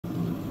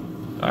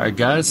Alright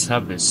guys,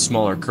 have this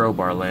smaller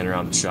crowbar laying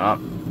around the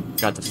shop.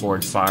 Got the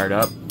forge fired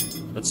up.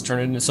 Let's turn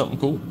it into something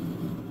cool.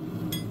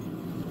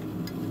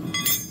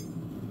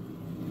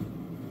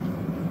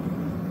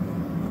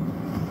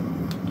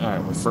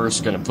 Alright, we're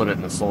first going to put it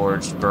in the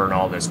forge to burn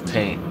all this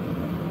paint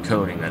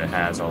coating that it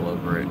has all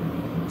over it.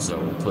 So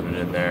we'll put it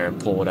in there,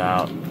 pull it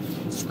out,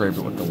 scrape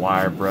it with the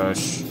wire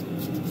brush.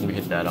 We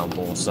hit that on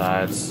both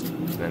sides,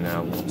 and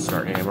then we'll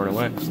start hammering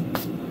away.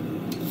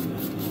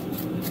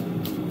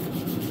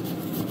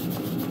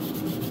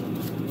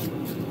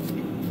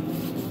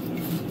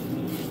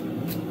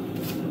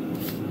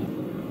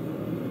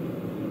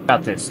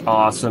 Got this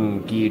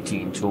awesome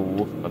guillotine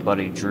tool my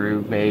buddy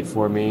Drew made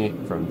for me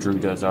from Drew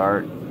Does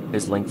Art.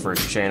 His link for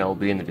his channel will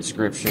be in the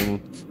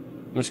description.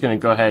 I'm just going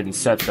to go ahead and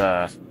set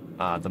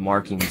the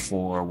marking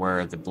for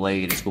where the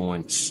blade is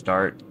going to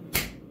start.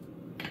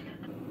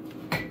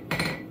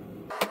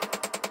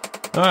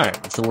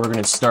 Alright, so we're going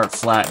to start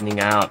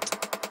flattening out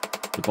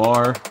the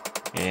bar,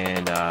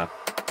 and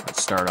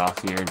let's start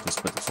off here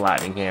just with the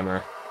flattening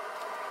hammer.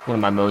 One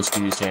of my most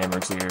used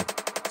hammers here.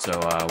 So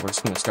we're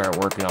just going to start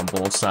working on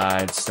both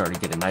sides, start to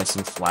get it nice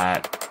and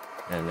flat,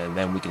 and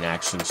then we can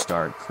actually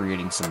start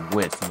creating some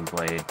width in the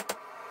blade,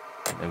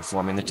 and then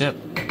forming the tip.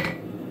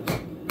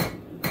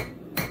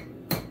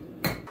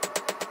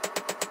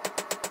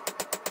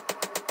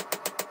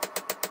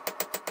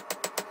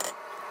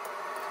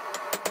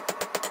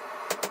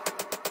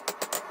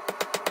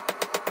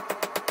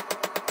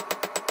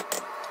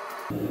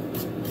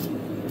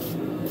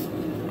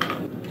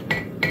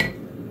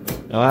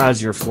 Now,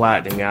 as you're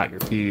flattening out your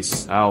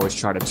piece, I always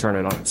try to turn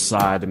it on its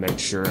side to make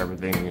sure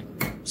everything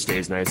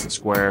stays nice and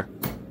square.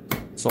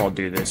 So I'll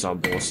do this on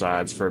both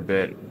sides for a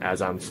bit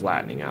as I'm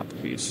flattening out the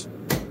piece.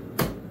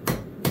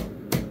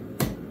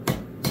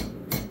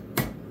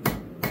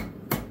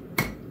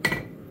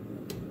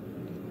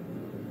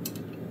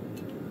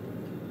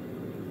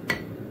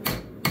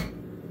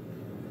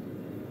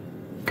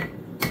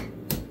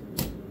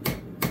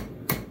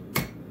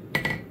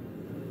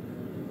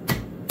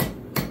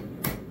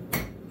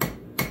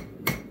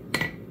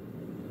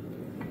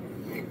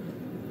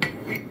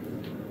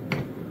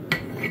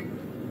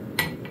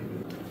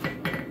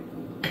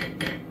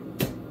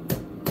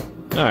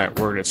 Alright,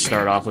 we're going to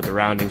start off with the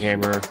rounding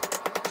hammer,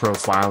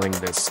 profiling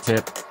this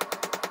tip.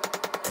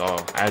 So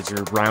as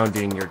you're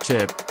rounding your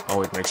tip,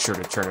 always make sure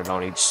to turn it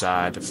on each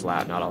side to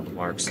flatten out all the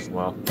marks as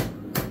well.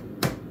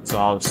 So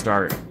I'll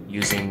start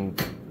using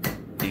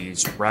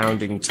these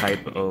rounding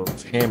type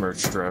of hammer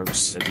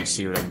strokes, as you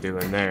see what I'm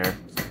doing there.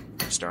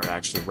 Start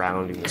actually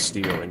rounding the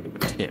steel into a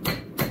tip.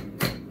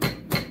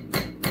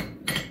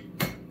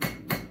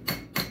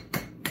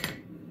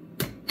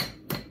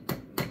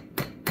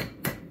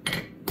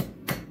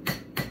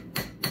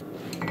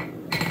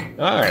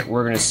 Alright,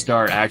 we're going to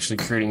start actually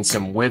creating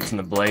some width in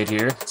the blade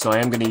here. So I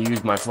am going to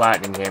use my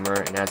flattening hammer,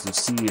 and as you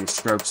see the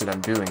strokes that I'm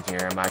doing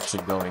here, I'm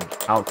actually going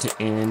out to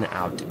in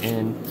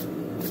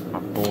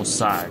on both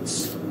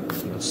sides.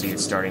 You'll see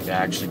it's starting to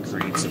actually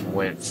create some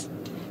width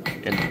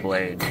in the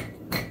blade.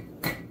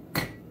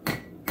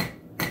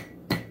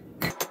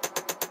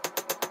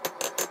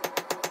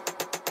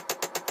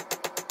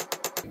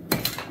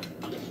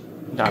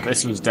 Now,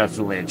 this was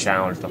definitely a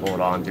challenge to hold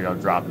on to.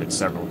 I've dropped it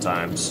several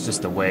times,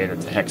 just the way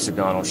that the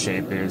hexagonal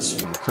shape is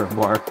from the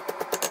crowbar.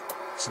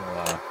 So,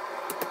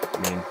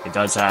 I mean, it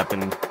does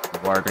happen.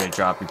 You are going to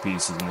drop your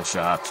pieces in the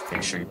shop, so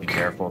make sure you be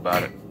careful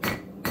about it.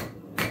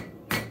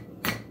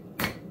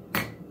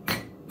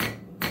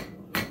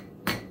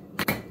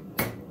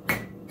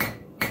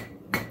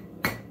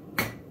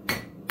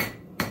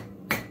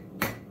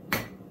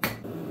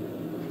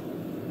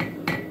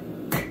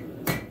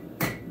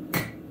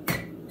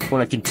 I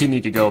want to continue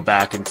to go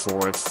back and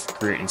forth,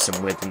 creating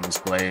some width in this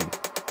blade.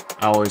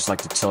 I always like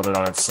to tilt it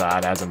on its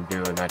side as I'm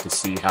doing that to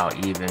see how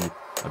even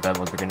the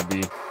bevels are going to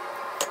be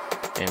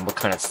and what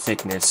kind of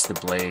thickness the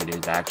blade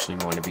is actually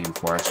going to be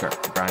before I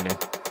start grinding.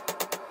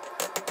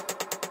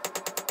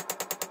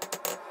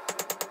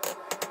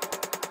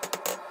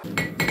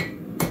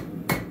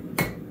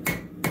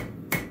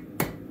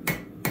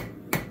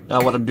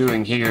 Now what I'm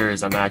doing here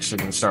is I'm actually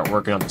going to start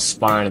working on the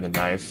spine of the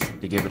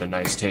knife to give it a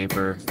nice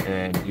taper,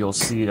 and you'll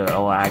see that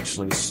it'll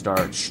actually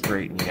start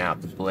straightening out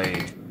the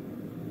blade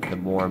the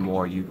more and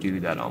more you do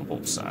that on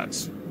both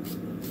sides.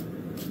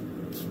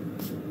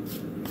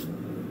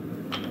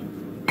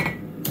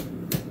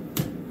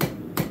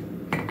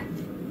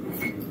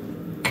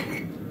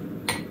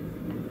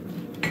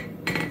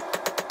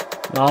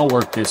 I'll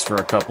work this for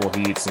a couple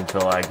heats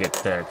until I get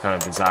the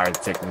kind of desired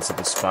thickness of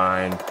the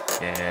spine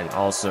and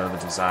also the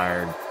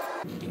desired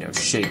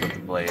shape of the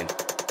blade.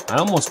 I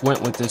almost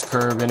went with this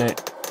curve in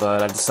it,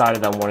 but I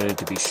decided I wanted it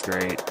to be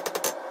straight,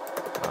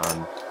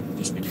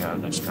 just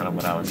because that's kind of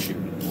what I was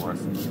shooting for.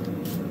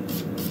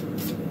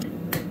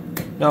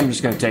 Now I'm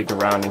just going to take the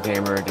rounding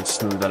hammer to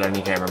smooth out any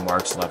hammer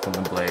marks left on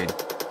the blade,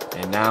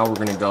 and now we're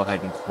going to go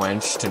ahead and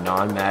quench to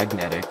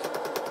non-magnetic,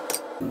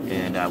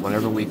 and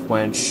whenever we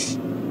quench,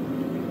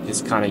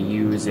 just kind of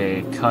use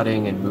a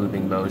cutting and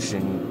moving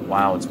motion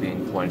while it's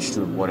being quenched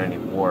to avoid any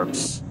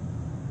warps.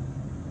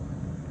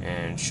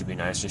 and it should be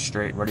nice and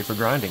straight and ready for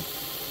grinding.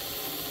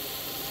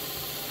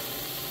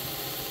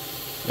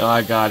 Now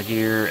I got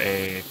here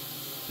a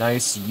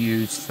nice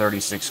used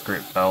 36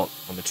 grit belt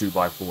on the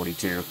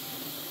 2x42,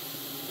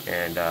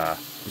 and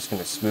just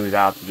going to smooth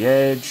out the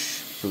edge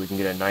so we can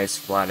get a nice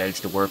flat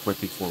edge to work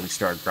with before we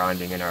start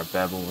grinding in our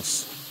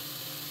bevels.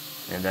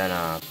 And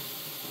then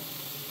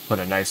put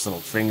a nice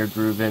little finger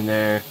groove in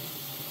there.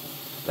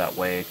 That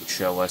way it can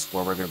show us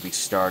where we're going to be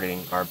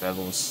starting our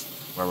bevels,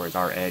 where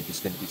our edge is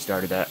going to be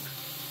started at.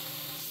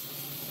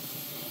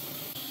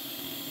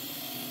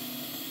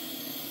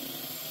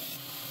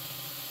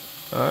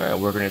 Alright,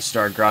 we're going to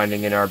start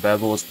grinding in our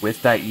bevels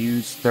with that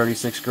used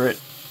 36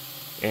 grit.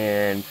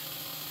 And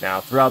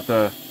now throughout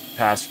the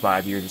past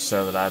 5 years or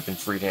so that I've been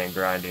freehand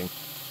grinding,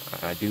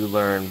 I do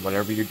learn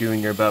whenever you're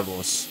doing your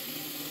bevels,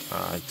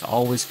 to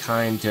always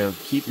kind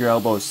of keep your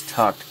elbows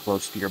tucked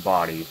close to your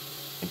body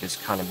and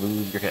just kind of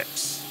move your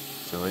hips.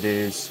 So it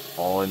is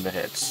all in the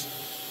hips.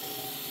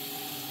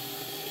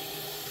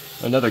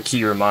 Another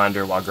key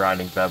reminder while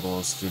grinding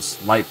bevels,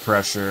 just light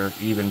pressure,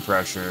 even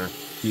pressure,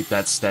 keep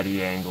that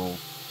steady angle,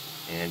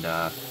 and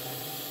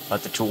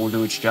let the tool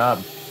do its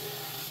job.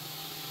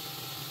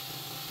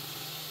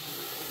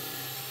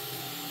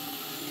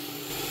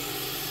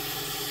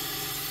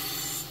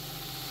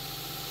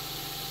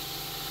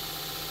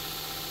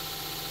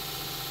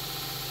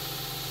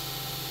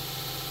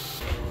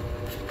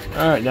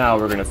 Alright, now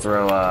we're going to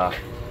throw a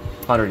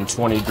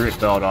 120 grit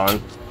belt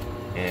on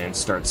and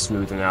start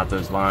smoothing out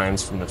those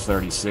lines from the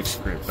 36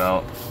 grit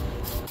belt.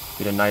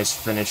 Get a nice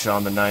finish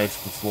on the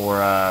knife before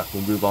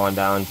we move on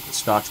down to the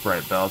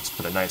Scotch-Brite belts.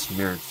 Put a nice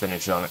mirrored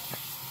finish on it.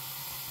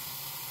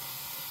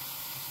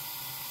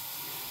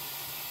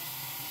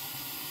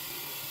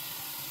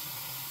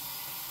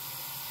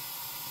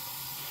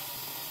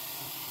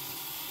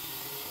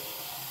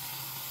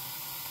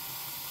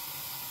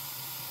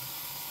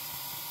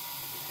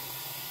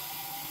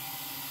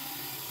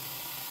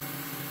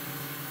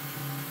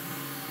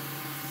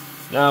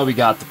 Now we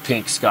got the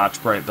pink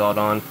Scotch-Brite belt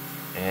on,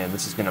 and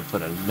this is going to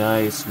put a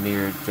nice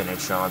mirrored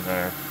finish on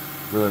there.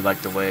 Really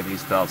like the way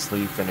these belts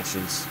leave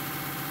finishes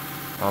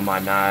on my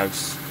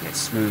knives, and it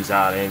smooths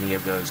out any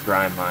of those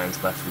grind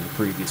lines left from the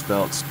previous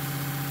belts.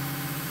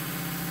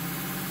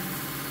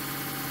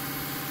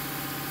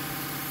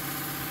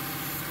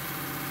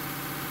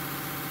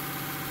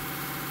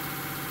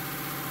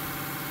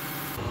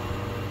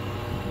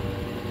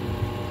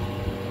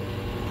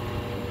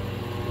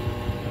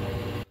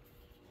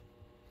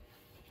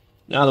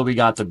 Now that we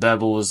got the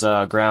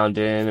bevels ground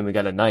in and we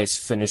got a nice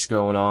finish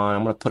going on,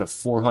 I'm going to put a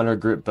 400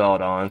 grit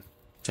belt on,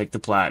 take the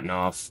platen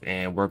off,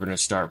 and we're going to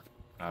start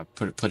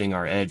putting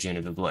our edge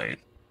into the blade.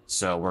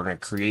 So we're going to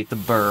create the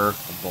burr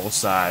on both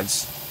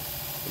sides,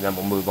 and then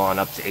we'll move on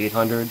up to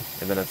 800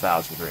 and then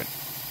 1000 grit.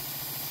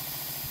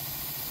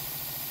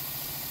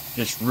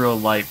 Just real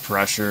light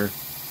pressure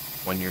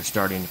when you're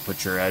starting to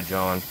put your edge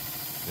on,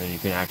 and then you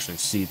can actually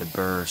see the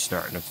burr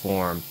starting to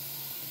form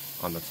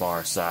on the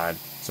far side.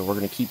 So we're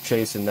going to keep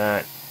chasing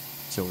that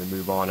until we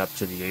move on up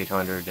to the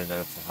 800 and then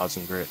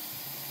 1000 grit.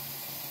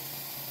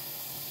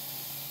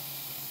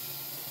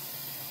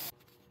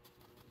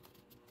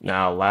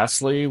 Now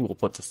lastly, we'll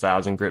put the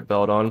 1000 grit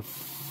belt on,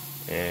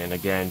 and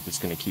again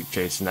just going to keep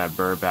chasing that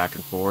burr back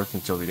and forth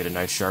until we get a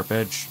nice sharp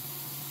edge.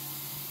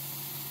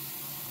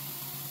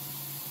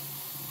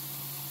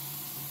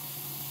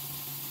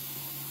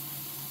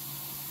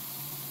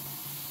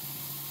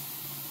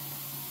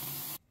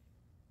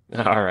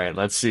 Alright,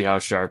 let's see how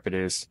sharp it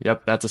is.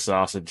 Yep, that's a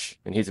sausage,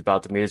 and he's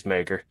about to meet his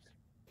maker.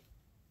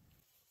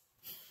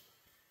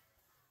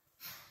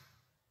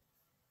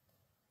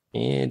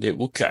 And it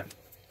will cut.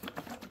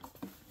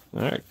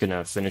 Alright,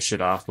 gonna finish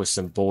it off with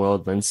some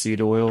boiled linseed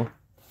oil.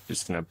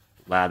 Just gonna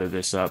lather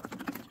this up.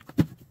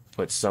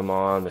 Put some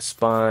on the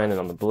spine and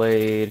on the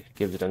blade.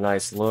 Gives it a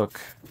nice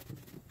look.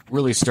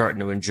 Really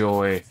starting to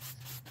enjoy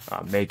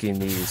making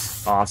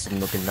these awesome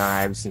looking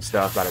knives and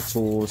stuff out of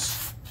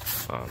tools.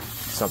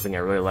 Something I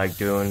really like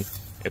doing.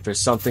 If there's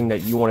something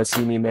that you want to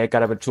see me make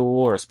out of a tool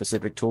or a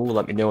specific tool,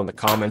 let me know in the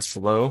comments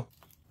below,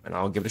 and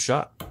I'll give it a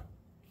shot.